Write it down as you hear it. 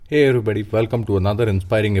Hey everybody, welcome to another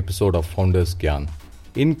inspiring episode of Founders Gyan.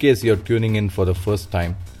 In case you're tuning in for the first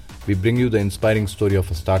time, we bring you the inspiring story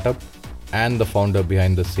of a startup and the founder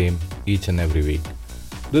behind the same each and every week.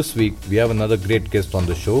 This week, we have another great guest on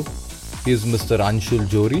the show. He is Mr. Anshul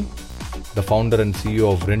Johri, the founder and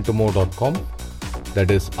CEO of Rentomo.com,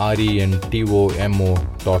 that is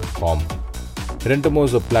RENTOMO.com. Rentomo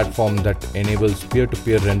is a platform that enables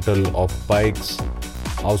peer-to-peer rental of bikes,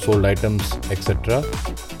 household items, etc.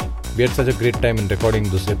 We had such a great time in recording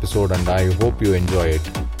this episode and I hope you enjoy it.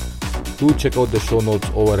 Do check out the show notes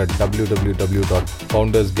over at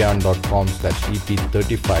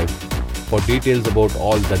www.foundersgyan.com/EP35 for details about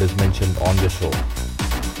all that is mentioned on the show.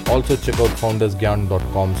 Also check out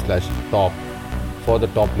foundersgyan.com/top for the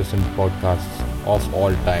top listened podcasts of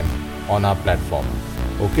all time on our platform.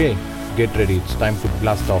 Okay, get ready. It's time to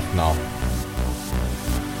blast off now.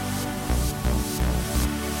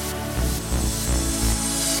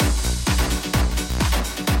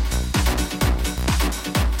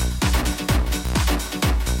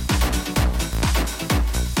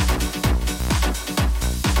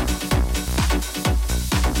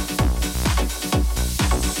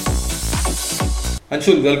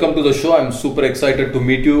 Anshul, welcome to the show. I'm super excited to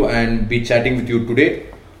meet you and be chatting with you today.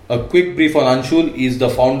 A quick brief on Anshul. He is the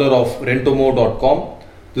founder of Rentomo.com.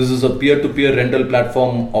 This is a peer-to-peer rental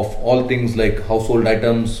platform of all things like household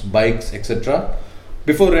items, bikes, etc.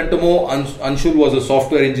 Before Rentomo, Anshul was a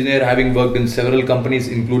software engineer having worked in several companies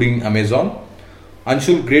including Amazon.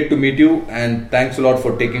 Anshul, great to meet you and thanks a lot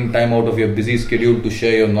for taking time out of your busy schedule to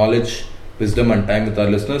share your knowledge, wisdom and time with our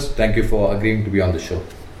listeners. Thank you for agreeing to be on the show.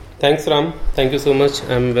 Thanks, Ram. Thank you so much.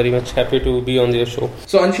 I'm very much happy to be on your show.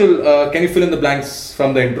 So, Anshul, can you fill in the blanks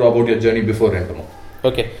from the intro about your journey before Rentomo?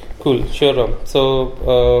 Okay, cool. Sure, Ram. So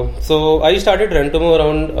I started Rentomo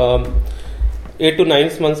around 8 to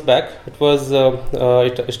 9 months back. It was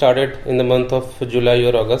it started in the month of July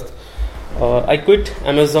or August. I quit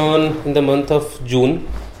Amazon in the month of June,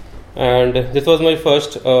 and this was my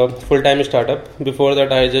first full-time startup. Before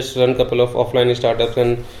that, I just run a couple of offline startups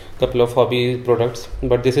and couple of hobby products,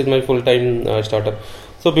 but this is my full-time startup.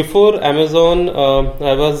 So before Amazon,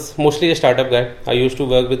 I was mostly a startup guy. I used to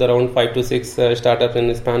work with around 5 to 6 startups in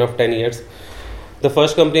the span of 10 years. The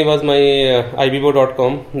first company was my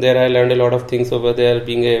Ibibo.com. There I learned a lot of things over there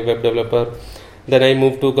being a web developer. Then I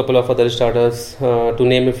moved to a couple of other startups, to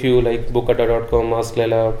name a few, like Bookata.com, Ask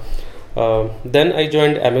Lela. Then I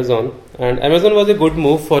joined Amazon, and Amazon was a good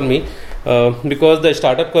move for me because the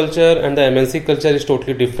startup culture and the MNC culture is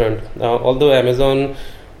totally different. Although Amazon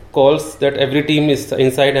calls that every team is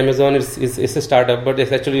inside Amazon is a startup, but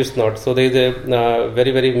actually it's not. So there is a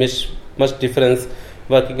very much difference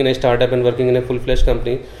working in a startup and working in a full-fledged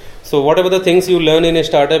company. So whatever the things you learn in a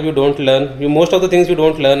startup, you don't learn. Most of the things you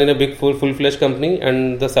don't learn in a big full-fledged company,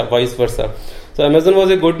 and the vice versa. So Amazon was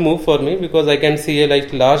a good move for me because I can see a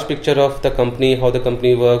large picture of the company, how the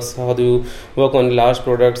company works, how do you work on large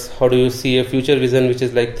products, how do you see a future vision which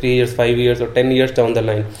is like 3 years, 5 years or 10 years down the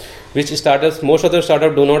line, which most other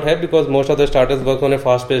startups do not have, because most other startups work on a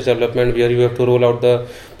fast-paced development where you have to roll out the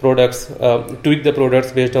products, tweak the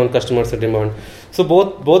products based on customers' demand. So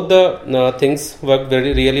both the things worked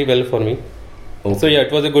really well for me. Okay. So yeah,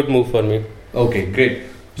 it was a good move for me. Okay, great.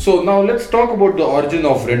 So now let's talk about the origin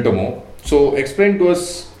of Rentomo. So explain to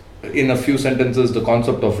us in a few sentences the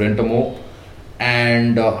concept of Rentomo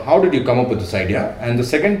and how did you come up with this idea? And the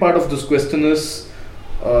second part of this question is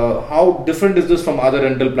how different is this from other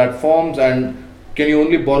rental platforms, and can you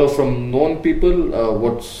only borrow from known people?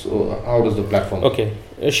 How does the platform work? Okay,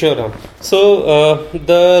 sure, Ram. So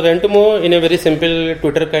the Rentomo, in a very simple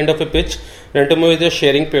Twitter kind of a pitch, Rentomo is a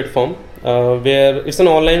sharing platform where it's an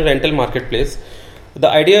online rental marketplace. The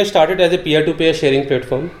idea started as a peer-to-peer sharing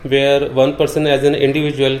platform where one person as an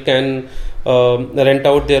individual can rent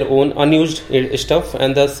out their own unused stuff,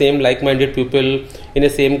 and the same like-minded people in a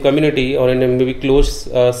same community or in a maybe close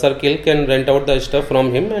circle can rent out the stuff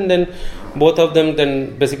from him, and then both of them,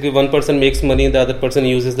 then basically one person makes money, the other person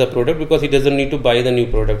uses the product because he doesn't need to buy the new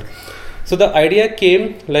product. So the idea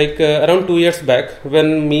came around 2 years back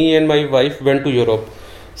when me and my wife went to Europe.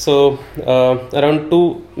 So around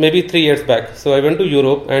 3 years back. So I went to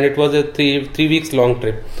Europe and it was a three weeks long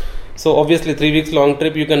trip. So obviously 3 weeks long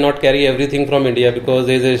trip, you cannot carry everything from India because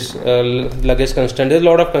there is a luggage constraint. There's a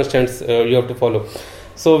lot of constraints you have to follow.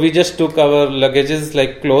 So we just took our luggages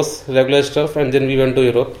like clothes, regular stuff, and then we went to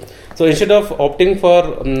Europe. So instead of opting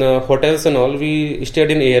for hotels and all, we stayed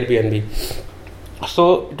in Airbnb.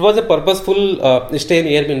 So it was a purposeful stay in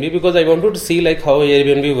Airbnb because I wanted to see how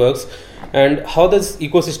Airbnb works and how this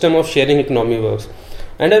ecosystem of sharing economy works.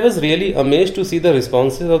 And I was really amazed to see the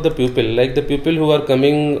responses of the people, like the people who are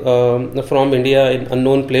coming from India in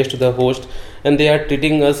unknown place to the host, and they are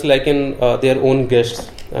treating us like in their own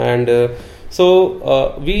guests. And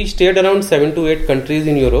we stayed around 7 to 8 countries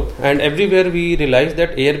in Europe, and everywhere we realized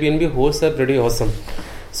that Airbnb hosts are pretty awesome.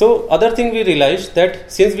 So other thing we realized that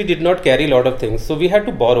since we did not carry a lot of things, so we had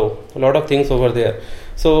to borrow a lot of things over there.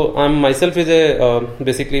 So myself is a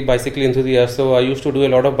basically bicycle enthusiast, so I used to do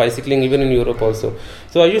a lot of bicycling even in Europe also.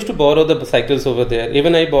 So I used to borrow the cycles over there.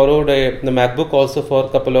 Even I borrowed the MacBook also for a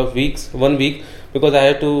couple of weeks, 1 week, because I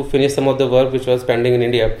had to finish some of the work which was pending in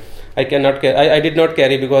India. I did not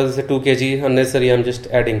carry because it's 2 kg unnecessary, I'm just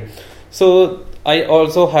adding. So I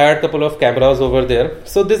also hired a couple of cameras over there.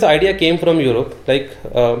 So this idea came from Europe.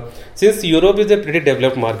 Since Europe is a pretty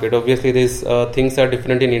developed market, obviously these things are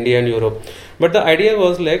different in India and Europe. But the idea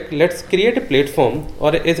was let's create a platform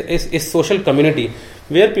or a social community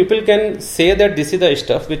where people can say that this is the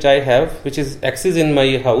stuff which I have, which is access in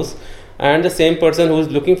my house, and the same person who is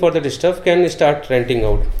looking for that stuff can start renting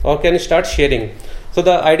out or can start sharing. So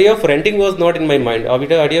the idea of renting was not in my mind.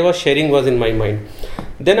 The idea of sharing was in my mind.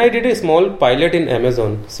 Then I did a small pilot in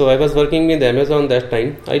Amazon. So I was working with Amazon that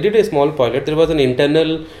time. I did a small pilot. There was an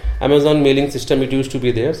internal Amazon mailing system. It used to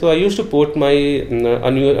be there. So I used to put my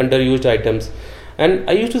underused items. And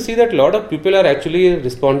I used to see that a lot of people are actually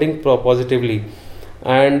responding positively.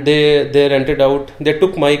 And they rented out. They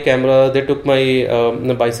took my camera. They took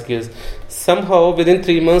my bicycles. Somehow within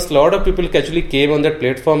 3 months, a lot of people actually came on that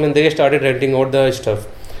platform and they started renting out the stuff.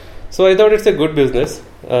 So I thought it's a good business.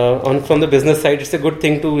 From the business side, it's a good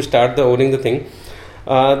thing to start owning the thing.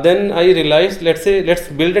 Then I realized, let's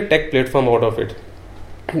build a tech platform out of it.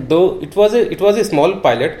 Though it was a small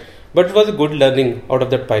pilot, but it was a good learning out of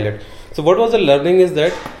that pilot. So what was the learning is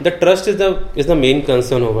that the trust is the main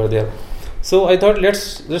concern over there. So I thought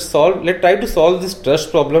let's try to solve this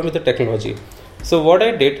trust problem with the technology. So what I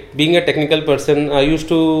did, being a technical person, I used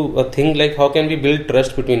to think like how can we build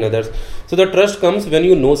trust between others. So the trust comes when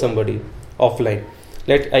you know somebody offline.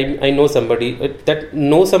 I know somebody. That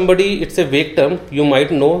know somebody, it's a vague term. You might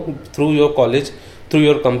know through your college, through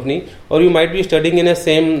your company, or you might be studying in a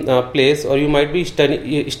same place, or you might be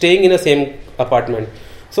staying in a same apartment.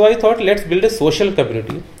 So I thought let's build a social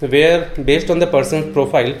community where based on the person's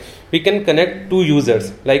profile we can connect two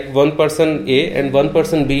users, like one person A and one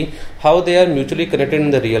person B, how they are mutually connected in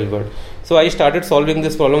the real world. So I started solving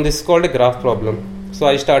this problem. This is called a graph problem. So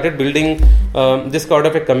I started building this kind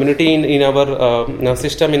of a community in our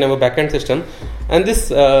system, in our backend system, and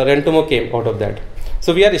this Rentomo came out of that.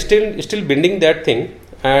 So we are still building that thing,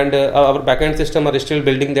 and our backend system are still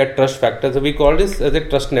building that trust factor. So we call this as a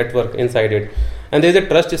trust network inside it, and there is a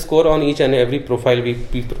trust score on each and every profile we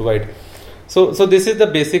provide. So this is the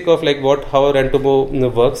basic of how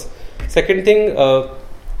Rentomo works. Second thing,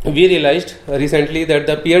 we realized recently that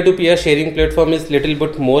the peer-to-peer sharing platform is little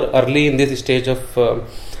bit more early in this stage of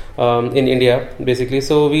in India basically.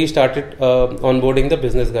 So we started onboarding the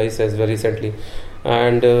business guys as well recently.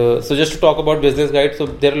 And so just to talk about business guide, so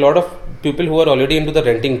there are a lot of people who are already into the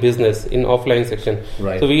renting business in offline section.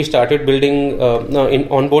 Right. So we started building in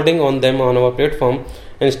onboarding on them on our platform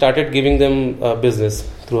and started giving them business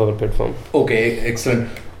through our platform. Okay, excellent.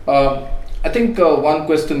 I think one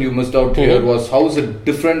question you missed out here was how is it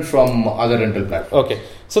different from other rental platforms? Okay,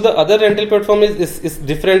 so the other rental platform is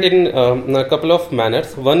different in a couple of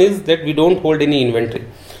manners. One is that we don't hold any inventory.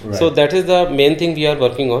 Right. So that is the main thing we are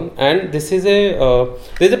working on, and this is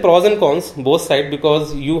there's a pros and cons both sides,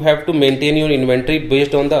 because you have to maintain your inventory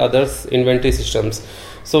based on the others' inventory systems.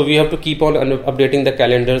 So we have to keep on updating the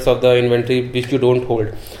calendars of the inventory which you don't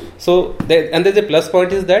hold. So there's a plus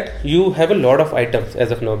point is that you have a lot of items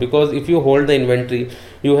as of now, because if you hold the inventory,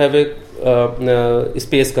 you have a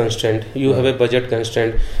space constraint, you have a budget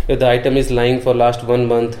constraint. If the item is lying for last 1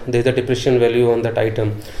 month, there's a depreciation value on that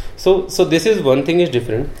item. So this is one thing is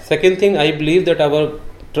different. Second thing, I believe that our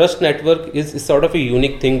trust network is sort of a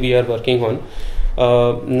unique thing we are working on.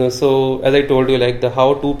 So as I told you,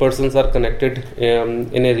 how two persons are connected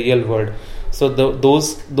in a real world. So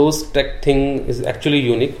those tech thing is actually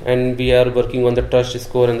unique, and we are working on the trust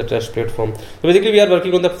score and the trust platform. So basically we are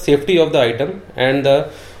working on the safety of the item and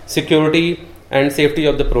the security and safety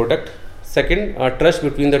of the product. Second, trust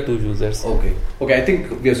between the two users. Okay. I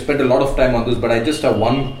think we have spent a lot of time on this, but I just have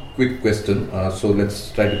one quick question. So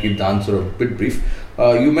let's try to keep the answer a bit brief.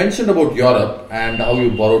 You mentioned about Europe and how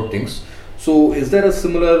you borrowed things. So is there a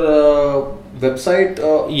similar website?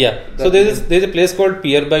 Yeah. So there's a place called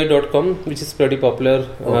peerbuy.com, which is pretty popular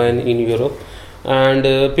in Europe,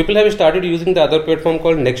 and people have started using the other platform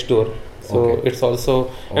called Nextdoor. So it's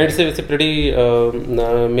also and it's a pretty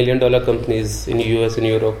 $1 million companies in US, in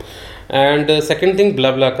Europe. And second thing,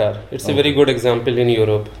 BlaBlaCar. It's a very good example in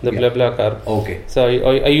Europe. The BlaBlaCar. Okay. So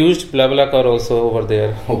I used BlaBlaCar also over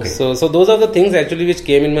there. Okay. So those are the things actually which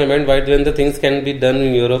came in my mind. Why when the things can be done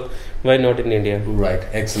in Europe, why not in India? Right.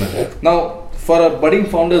 Excellent. Now, for our budding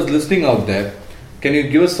founders listening out there, can you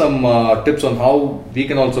give us some tips on how we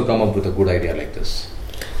can also come up with a good idea like this?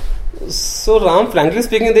 So Ram, frankly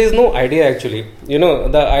speaking, there is no idea actually.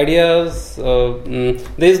 The ideas,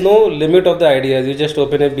 there is no limit of the ideas. You just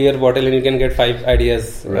open a beer bottle and you can get 5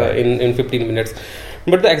 ideas in 15 minutes.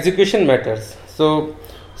 But the execution matters. So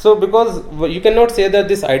because you cannot say that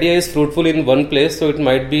this idea is fruitful in one place, so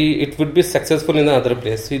it would be successful in another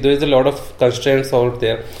place. See, there is a lot of constraints out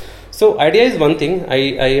there. So idea is one thing.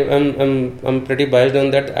 I'm pretty biased on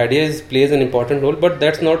that. Idea plays an important role, but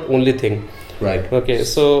that's not only thing. Right. Okay.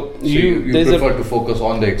 So you prefer to focus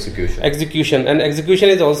on the execution. Execution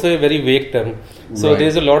is also a very vague term. So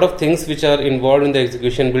there's a lot of things which are involved in the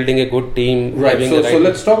execution, building a good team. Right. So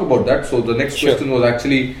let's talk about that. So the next question was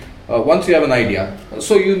actually, once you have an idea,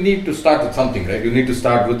 so you need to start with something, right? You need to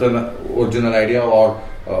start with an original idea, or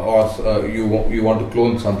you want to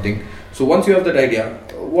clone something. So once you have that idea,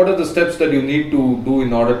 what are the steps that you need to do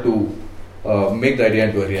in order to make the idea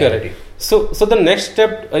into a reality? Correct. So the next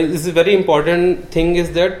step is a very important thing,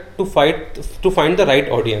 is that to find the right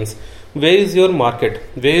audience. Where is your market?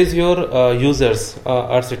 Where is your users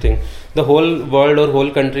are sitting? The whole world or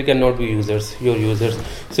whole country cannot be your users.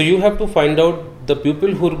 So you have to find out the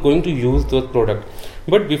people who are going to use those product.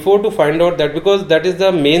 But before to find out that, because that is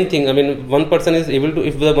the main thing. I mean, one person is able to,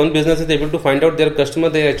 if the one business is able to find out their customer,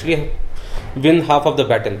 they actually win half of the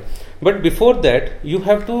battle. But before that, you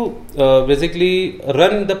have to basically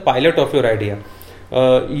run the pilot of your idea.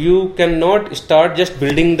 You cannot start just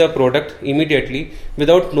building the product immediately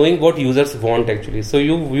without knowing what users want actually. So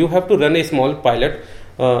you have to run a small pilot,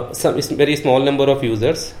 some very small number of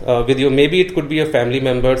users with you. Maybe it could be your family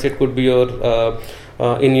members, it could be your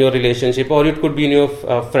in your relationship, or it could be in your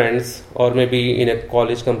friends, or maybe in a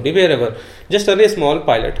college company, wherever. Just run a small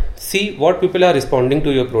pilot, see what people are responding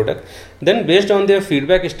to your product, then based on their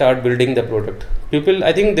feedback start building the product.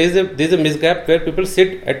 I think there's a misgap where people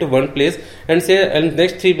sit at one place and say, in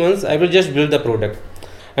next 3 months I will just build the product,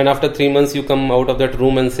 and after 3 months you come out of that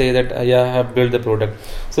room and say that I have built the product.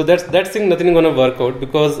 So that thing nothing going to work out,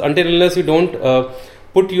 because unless you don't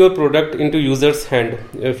put your product into users' hand.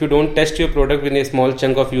 If you don't test your product with a small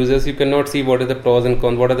chunk of users, you cannot see what are the pros and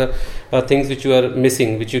cons, what are the things which you are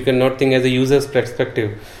missing, which you cannot think as a user's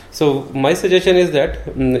perspective. So my suggestion is that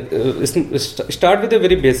start with a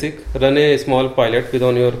very basic, run a small pilot with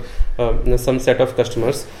on your some set of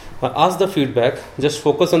customers. Ask the feedback, just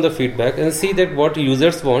focus on the feedback and see that what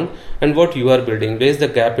users want and what you are building. Where is the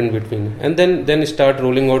gap in between, and then start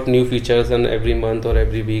rolling out new features and every month or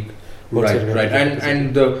every week. Right.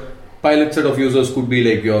 And the pilot set of users could be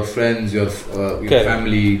like your friends, your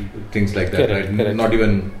family, things like that, right? Correct. Not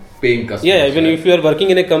even paying customers. Yeah, even if you are working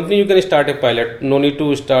in a company, you can start a pilot. No need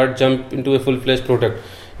to jump into a full-fledged product.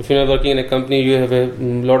 If you are working in a company, you have a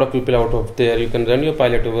lot of people out of there. You can run your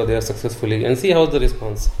pilot over there successfully and see how's the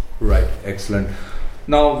response. Right. Excellent.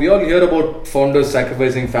 Now, we all hear about founders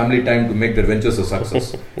sacrificing family time to make their ventures a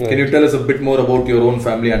success. Right. Can you tell us a bit more about your own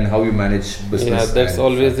family and how you manage business? Yeah, that's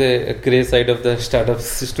always a grey side of the startup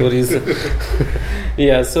stories.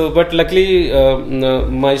 Yeah, but luckily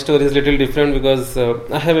my story is a little different, because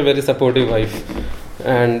I have a very supportive wife,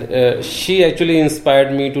 and she actually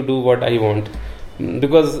inspired me to do what I want.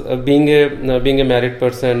 Because being a married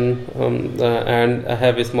person, and I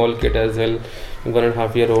have a small kid as well,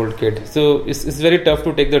 1.5-year-old kid. So it's very tough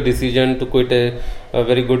to take the decision to quit a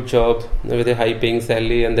very good job with a high paying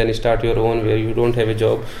salary and then start your own where you don't have a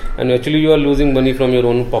job, and actually you are losing money from your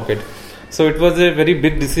own pocket. So it was a very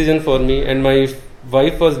big decision for me, and my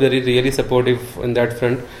wife was really supportive in that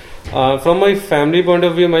front. From my family point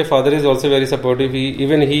of view, my father is also very supportive.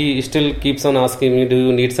 He still keeps on asking me, do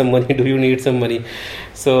you need some money? Do you need some money?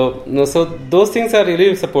 So those things are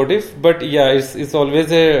really supportive. But yeah, it's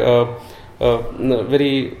always a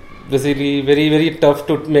very very tough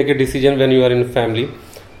to make a decision when you are in family,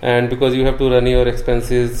 and because you have to run your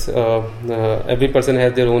expenses. Every person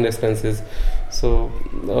has their own expenses. So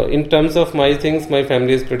in terms of my things, my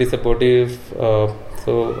family is pretty supportive.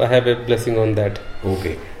 So I have a blessing on that.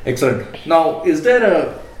 Okay, excellent. Now, is there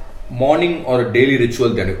a morning or a daily ritual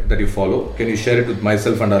that you follow? Can you share it with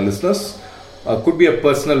myself and our listeners? Could be a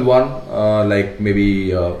personal one, like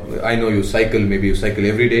maybe I know you cycle, maybe you cycle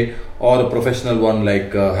every day, or a professional one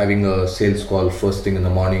like having a sales call first thing in the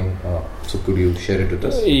morning. So could you share it with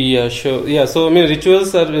us? Yeah, sure. Yeah, so I mean,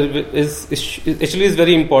 rituals is actually is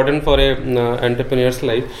very important for a entrepreneur's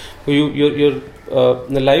life. Your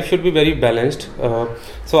the life should be very balanced.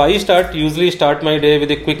 So I usually start my day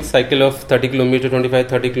with a quick cycle of 30 kilometers,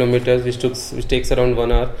 25-30 kilometers, which takes around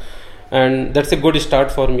 1 hour. And that's a good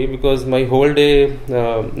start for me because my whole day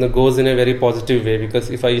goes in a very positive way, because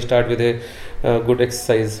if I start with a good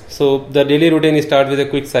exercise. So the daily routine starts with a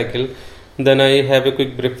quick cycle. Then I have a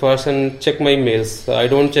quick breakfast and check my emails. I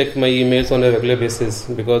don't check my emails on a regular basis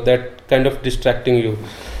because that kind of distracting you.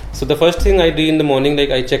 So the first thing I do in the morning, like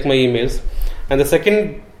I check my emails. And the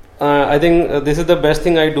second, I think this is the best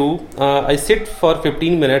thing I do. I sit for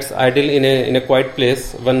 15 minutes idle in a quiet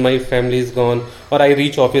place when my family is gone, or I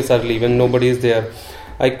reach office early when nobody is there.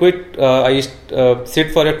 I quit. I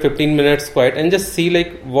sit for 15 minutes quiet and just see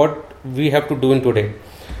like what we have to do in today.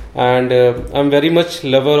 And I'm very much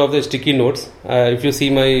lover of the sticky notes. If you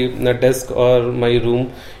see my desk or my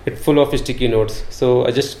room, it's full of sticky notes. So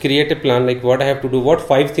I just create a plan like what I have to do, what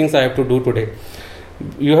 5 things I have to do today.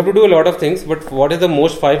 You have to do a lot of things, but what is the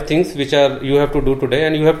most 5 things which are you have to do today,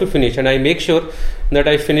 and you have to finish. And I make sure that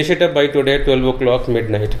I finish it up by today 12 o'clock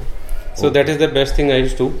midnight. So that is the best thing I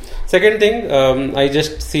used to. Second thing, I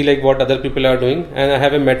just see like what other people are doing, and I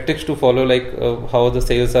have a metrics to follow, like how the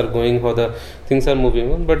sales are going, how the things are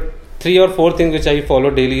moving on. But 3 or 4 things which I follow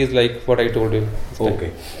daily is like what I told you.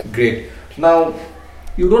 Okay, great. Now,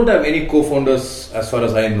 you don't have any co-founders as far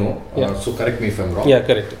as I know. Yeah. So correct me if I'm wrong. Yeah,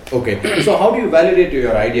 correct. Okay. So how do you validate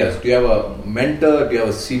your ideas? Do you have a mentor? Do you have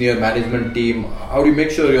a senior management team? How do you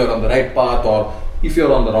make sure you're on the right path, or if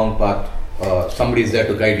you're on the wrong path, somebody is there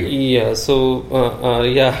to guide you? Yeah. So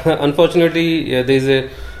unfortunately, there is a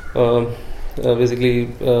basically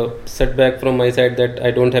setback from my side that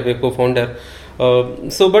I don't have a co-founder. From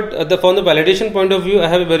the validation point of view, I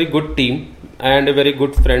have a very good team and a very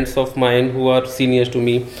good friends of mine who are seniors to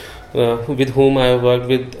me, with whom I have worked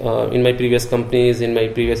with in my previous companies, in my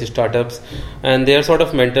previous startups, and they are sort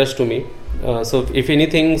of mentors to me. So if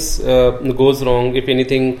anything goes wrong, if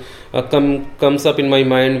anything comes up in my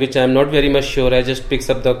mind which I am not very much sure, I just picks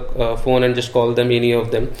up the phone and just call them, any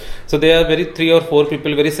of them. So they are 3 or 4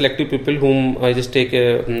 people, very selective people whom I just take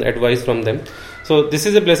advice from them. So this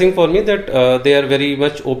is a blessing for me that they are very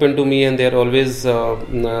much open to me, and they are always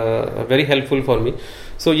very helpful for me.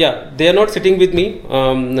 So yeah, they are not sitting with me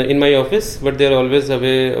in my office, but they are always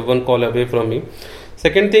one call away from me.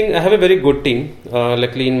 Second thing, I have a very good team,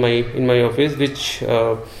 luckily in my office, which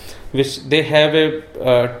they have a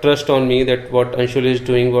trust on me that what Anshul is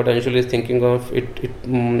doing, what Anshul is thinking of, it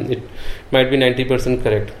might be 90%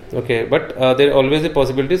 correct. Okay, but there is always a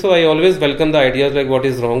possibility. So I always welcome the ideas like what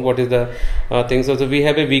is wrong, what is the things. So we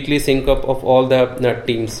have a weekly sync up of all the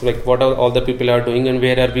teams, like what all the people are doing and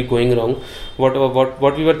where are we going wrong, what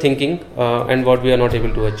we were thinking and what we are not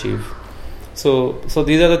able to achieve. So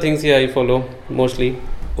these are the things I follow mostly.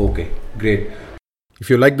 Okay, great. If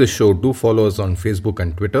you like this show, do follow us on Facebook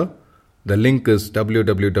and Twitter. The link is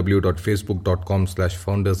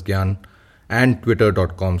www.facebook.com/foundersgyan and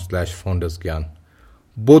twitter.com/foundersgyan.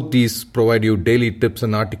 Both these provide you daily tips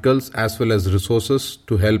and articles as well as resources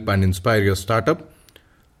to help and inspire your startup.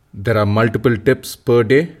 There are multiple tips per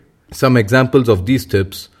day. Some examples of these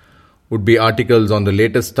tips would be articles on the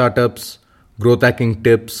latest startups, growth hacking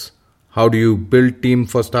tips, how do you build team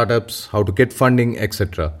for startups, how to get funding,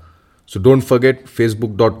 etc. So don't forget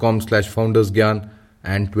facebook.com/foundersgyan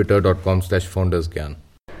and twitter.com/foundersgyan.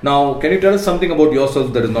 Now, can you tell us something about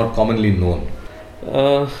yourself that is not commonly known?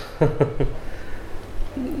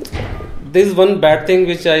 There's one bad thing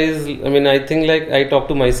which I think like I talk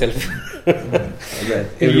to myself.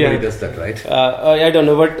 Everybody does that, right? I don't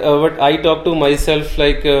know, but I talk to myself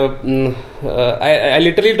like I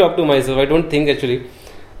literally talk to myself. I don't think actually.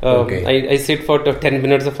 Okay. I sit for 10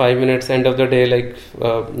 minutes or 5 minutes end of the day, like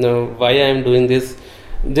why I am doing this.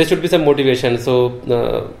 There should be some motivation. So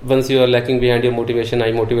once you are lacking behind your motivation,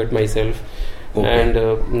 I motivate myself. Okay. And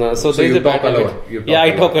so there is a talk alone.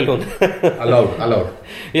 I talk alone. Allowed.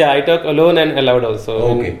 Yeah, I talk alone and aloud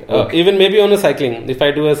also. Okay. Even maybe on a cycling. If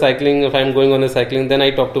I do a cycling, if I'm going on a cycling, then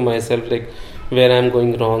I talk to myself like where I'm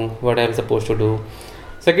going wrong, what I'm supposed to do.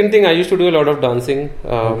 Second thing, I used to do a lot of dancing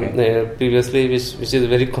previously, which is a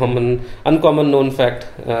very uncommon known fact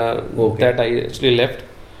that I actually left.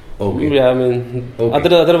 Okay. Yeah, I mean,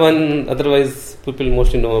 otherwise people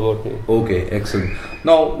mostly know about me. Okay, excellent.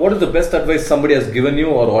 Now, what is the best advice somebody has given you,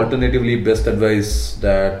 or alternatively best advice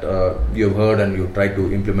that you've heard and you try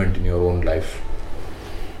to implement in your own life?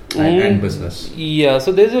 and business? Yeah,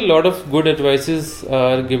 so there's a lot of good advices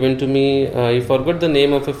given to me. I forgot the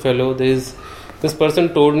name of a fellow. This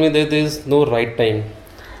person told me that there is no right time,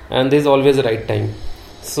 and there is always a right time.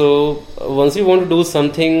 So once you want to do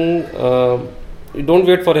something, you don't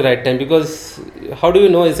wait for a right time, because how do you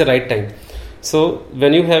know it's a right time? So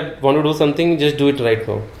when you want to do something, just do it right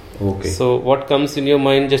now. Okay. So what comes in your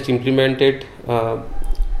mind, just implement it.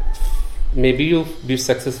 Maybe you be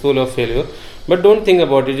successful or failure, but don't think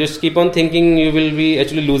about it. Just keep on thinking. You will be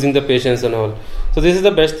actually losing the patience and all. So this is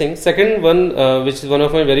the best thing. Second one, which is one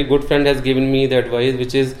of my very good friend has given me the advice,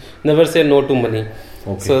 which is never say no to money.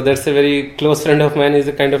 Okay. So that's a very close friend of mine. Is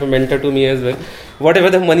a kind of a mentor to me as well. Whatever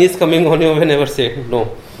the money is coming on you, never say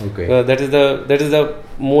no. Okay. That is the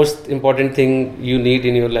most important thing you need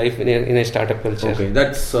in your life in a startup culture. Okay,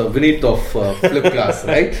 that's Vineet of Flip Class,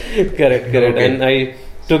 right? Correct. Okay. And I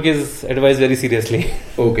took his advice very seriously.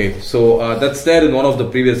 Okay, so that's there in one of the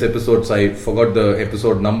previous episodes. I forgot the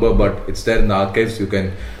episode number, but it's there in the archives. You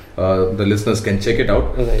can, the listeners can check it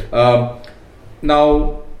out. Right.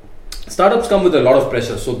 Now, startups come with a lot of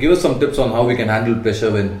pressure. So give us some tips on how we can handle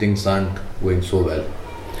pressure when things aren't going so well.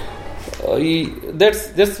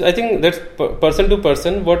 That's just, I think that's person to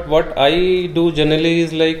person. What I do generally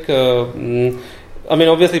is like, I mean,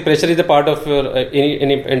 obviously pressure is a part of your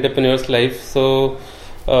any entrepreneur's life. So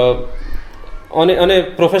on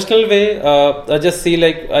a professional way, I just see,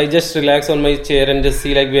 like, I just relax on my chair and just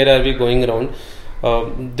see, like, where are we going around.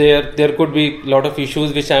 There could be a lot of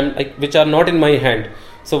issues which are not in my hand.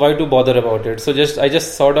 So why to bother about it? So I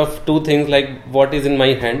just sort of two things, like what is in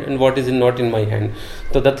my hand and what is not in my hand.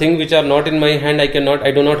 So the things which are not in my hand, I do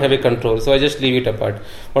not have a control. So I just leave it apart.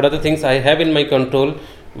 What are the things I have in my control?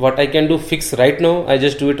 What I can do fix right now, I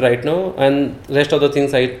just do it right now, and rest of the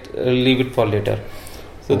things I leave it for later.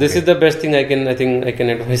 So This is the best thing I can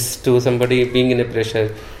advise to somebody being in a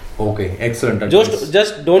pressure. Okay, excellent advice.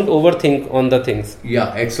 Just don't overthink on the things.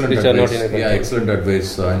 Yeah, excellent which advice. Are not in a yeah, excellent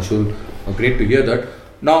advice, Anshul. Great to hear that.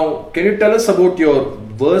 Now, can you tell us about your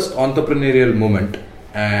worst entrepreneurial moment,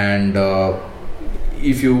 and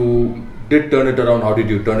if you did turn it around, how did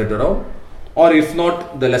you turn it around? Or if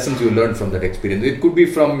not, the lessons you learned from that experience. It could be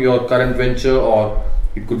from your current venture, or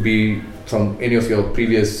it could be from any of your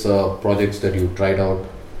previous projects that you tried out,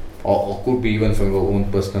 or could be even from your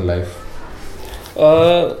own personal life.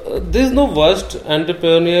 There is no worst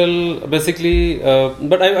entrepreneurial, basically,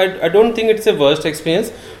 but I don't think it's a worst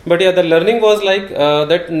experience. But yeah, the learning was like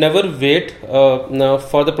that never wait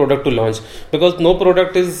for the product to launch, because no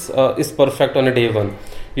product is perfect on a day one.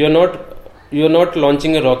 You're not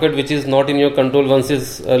launching a rocket which is not in your control once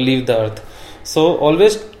it's leave the earth. So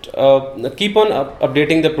always keep on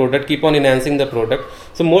updating the product, keep on enhancing the product.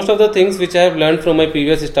 So most of the things which I have learned from my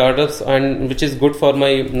previous startups, and which is good for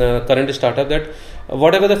my current startup, that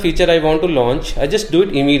whatever the feature I want to launch, I just do it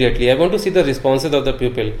immediately. I want to see the responses of the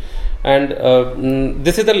people, and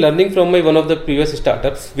this is the learning from my one of the previous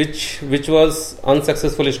startups, which was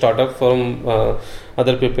unsuccessful startup from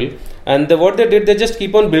other people. And what they did, they just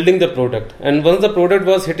keep on building the product, and once the product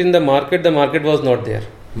was hit in the market was not there.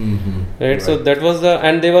 Mm-hmm. Right, so that was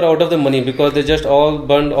and they were out of the money, because they just all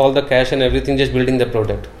burned all the cash and everything just building the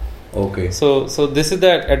product. Okay. So this is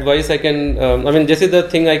the advice I can. This is the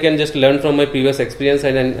thing I can just learn from my previous experience,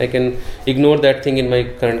 and then I can ignore that thing in my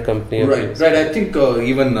current company. Right. I think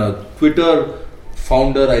even Twitter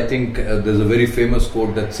founder, I think there's a very famous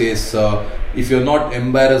quote that says, "If you're not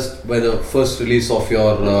embarrassed by the first release of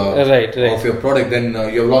your of your product, then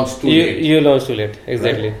you've launched too late." You launched too late.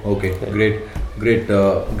 Exactly. Right? Okay. Right.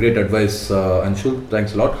 Great advice, Anshul.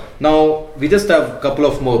 Thanks a lot. Now we just have a couple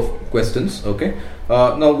of more questions. Okay.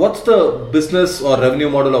 Now, what's the business or revenue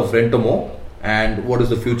model of Rentomo, and what is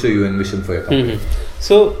the future you envision for your company? Mm-hmm.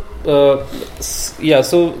 So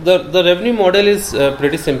the revenue model is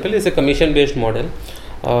pretty simple. It's a commission-based model.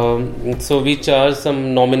 So we charge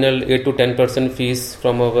some nominal 8 to 10% fees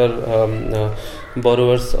from our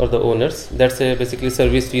borrowers or the owners. That's basically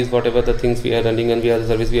service fees, whatever the things we are running and the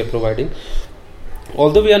service we are providing.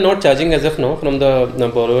 Although we are not charging as of now from the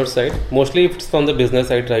borrower side, mostly it's from the business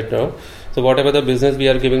side right now. So whatever the business we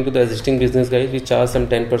are giving to the existing business guys, we charge some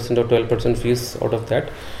 10% or 12% fees out of that.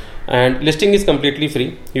 And listing is completely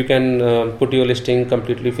free. You can put your listing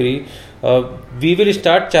completely free. We will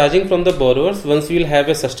start charging from the borrowers once we will have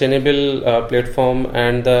a sustainable platform,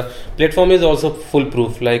 and the platform is also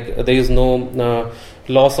foolproof. Like there is no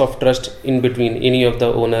loss of trust in between any of the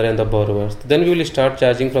owner and the borrowers. Then we will start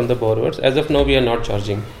charging from the borrowers. As of now, we are not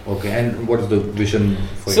charging. Okay, and what is the vision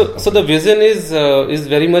for your company? So the vision is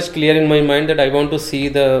very much clear in my mind, that I want to see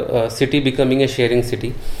the city becoming a sharing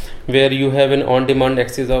city. where you have an on-demand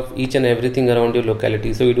access of each and everything around your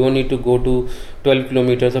locality. So you don't need to go to 12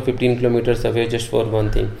 kilometers or 15 kilometers away just for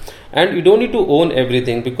one thing. And you don't need to own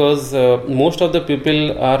everything, because most of the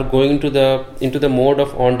people are going to into the mode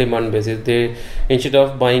of on-demand basis. They, instead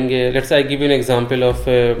of buying let's say I give you an example of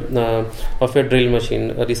a drill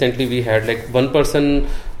machine. Recently we had like one person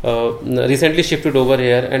recently shifted over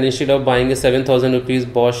here, and instead of buying a 7,000 rupees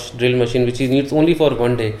Bosch drill machine which he needs only for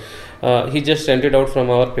one day, he just rented out from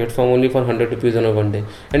our platform only for 100 rupees on a one day,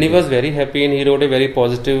 and he was very happy, and he wrote a very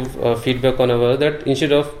positive feedback on our that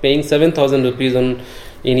instead of paying 7,000 rupees on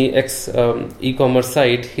any e-commerce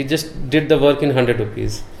site, he just did the work in 100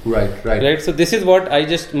 rupees. Right. So this is what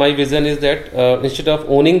my vision is, that instead of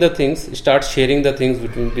owning the things, start sharing the things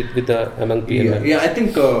with the among PMM. Yeah, I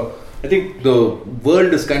think the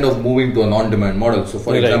world is kind of moving to a on-demand model. So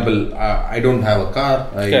for example, I don't have a car.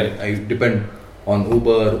 I depend on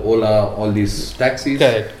Uber, Ola, all these taxis.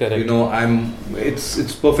 Correct.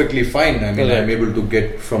 It's perfectly fine. I mean, I'm able to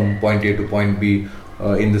get from point A to point B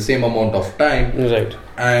in the same amount of time. Right.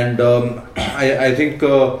 And I think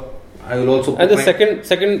I will also. And the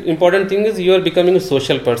second important thing is you are becoming a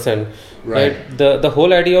social person. Right. The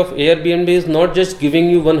whole idea of Airbnb is not just giving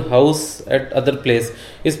you one house at other place.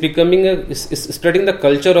 It's becoming it's spreading the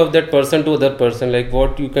culture of that person to other person, like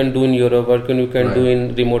what you can do in your work and you can do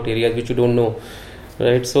in remote areas which you don't know.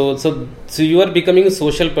 Right. So you are becoming a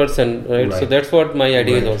social person. Right. So that's what my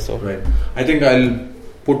idea is also. Right. I think I'll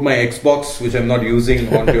put my Xbox, which I'm not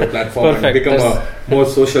using, onto your platform and become a more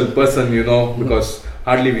social person, because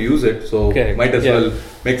hardly we use it, so might as well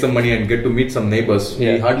make some money and get to meet some neighbors.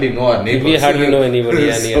 We hardly know our neighbors. We hardly know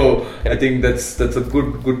anybody. So I think that's a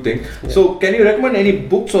good thing. So can you recommend any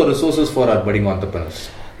books or resources for our budding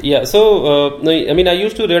entrepreneurs? Yeah, so I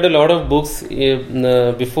used to read a lot of books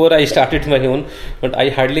before I started my own, but I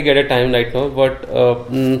hardly get a time right now. But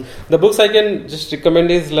the books I can just recommend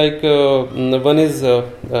is like one is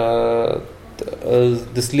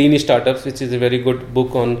this Lean Startups, which is a very good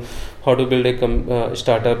book on how to build a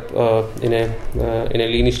startup in a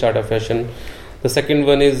lean startup fashion. The second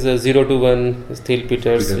one is 0 to 1, Thiel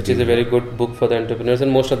Peters, which is a very good book for the entrepreneurs,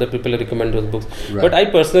 and most of the people recommend those books. Right. But I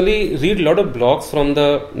personally read a lot of blogs from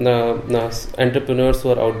the entrepreneurs who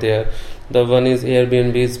are out there. The one is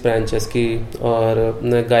Airbnb's Brian Chesky or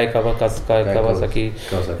Guy Kawasaki,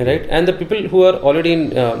 right? And the people who are already in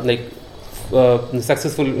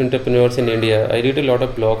successful entrepreneurs in India. I read a lot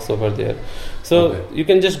of blogs over there. So you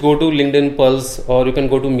can just go to LinkedIn Pulse, or you can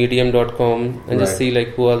go to medium.com and just see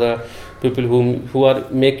like who are the people who are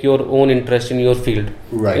make your own interest in your field,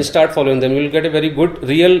 and start following them. You will get a very good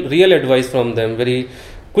real advice from them, very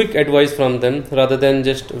quick advice from them, rather than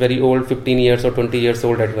just very old 15 years or 20 years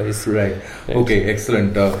old advice. Right. Okay,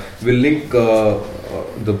 excellent. We'll link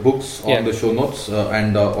the books on the show notes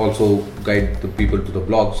and also guide the people to the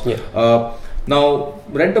blogs. Now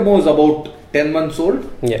Rent-A-Mo is about 10 months old.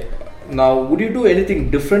 Now, would you do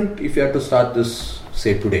anything different if you had to start this,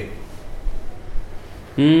 say, today?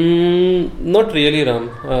 Not really, Ram.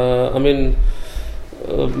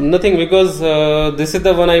 Nothing, because this is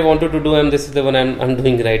the one I wanted to do, and this is the one I'm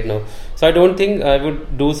doing right now. So I don't think I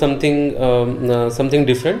would do something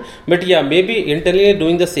different. But yeah, maybe internally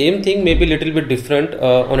doing the same thing, maybe a little bit different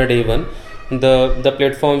on a day one. The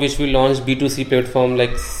platform which we launched, B2C platform,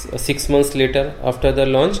 like 6 months later after the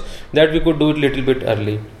launch, that we could do it little bit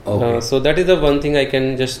early. So that is the one thing I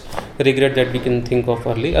can just regret that we can think of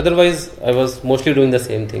early. Otherwise, I was mostly doing the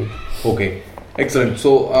same thing. Okay, excellent.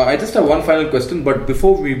 So I just have one final question, but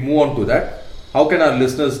before we move on to that, how can our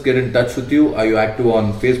listeners get in touch with you? Are you active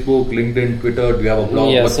on Facebook, LinkedIn, Twitter? Do you have a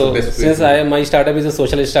blog? Yeah, so since my startup is a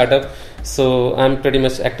social startup, so I'm pretty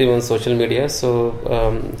much active on social media. So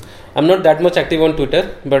I'm not that much active on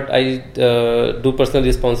Twitter, but I do personal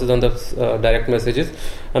responses on the direct messages.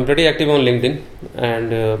 I'm pretty active on LinkedIn and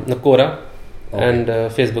Quora and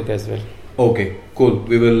Facebook as well. Okay, cool.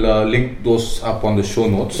 We will link those up on the show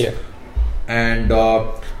notes. Yeah. And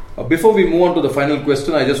before we move on to the final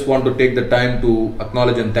question, I just want to take the time to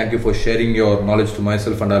acknowledge and thank you for sharing your knowledge to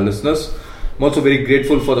myself and our listeners. I'm also very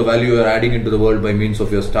grateful for the value you are adding into the world by means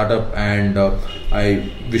of your startup, and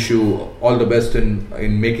I wish you all the best in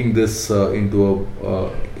making this into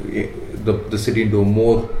the city into a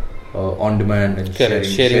more on-demand and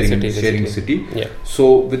sharing city. Yeah.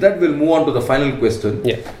 So with that, we'll move on to the final question.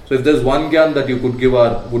 Yeah. So if there's one gyan that you could give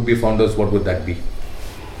our would-be founders, what would that be?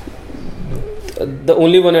 The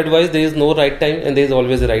only one advice: there is no right time, and there is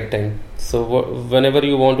always a right time. So whenever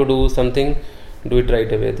you want to do something, do it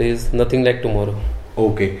right away. There is nothing like tomorrow.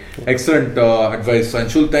 Okay, excellent advice,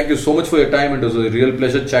 Anshul. Thank you so much for your time. It was a real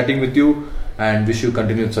pleasure chatting with you, and wish you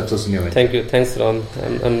continued success in your venture. Thank you. Thanks, Ram.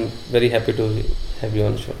 I'm very happy to have you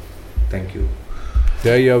on the show. Thank you.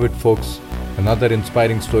 There you have it, folks. Another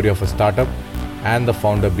inspiring story of a startup and the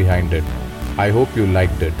founder behind it. I hope you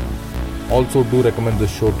liked it. Also, do recommend the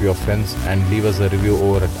show to your friends and leave us a review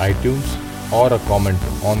over at iTunes or a comment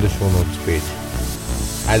on the show notes page.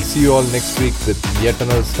 I'll see you all next week with yet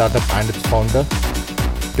another startup and its founder.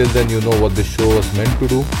 Till then, you know what the show was meant to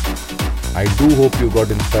do. I do hope you got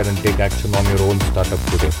inspired and take action on your own startup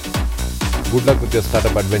today. Good luck with your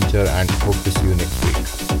startup adventure and hope to see you next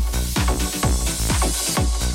week.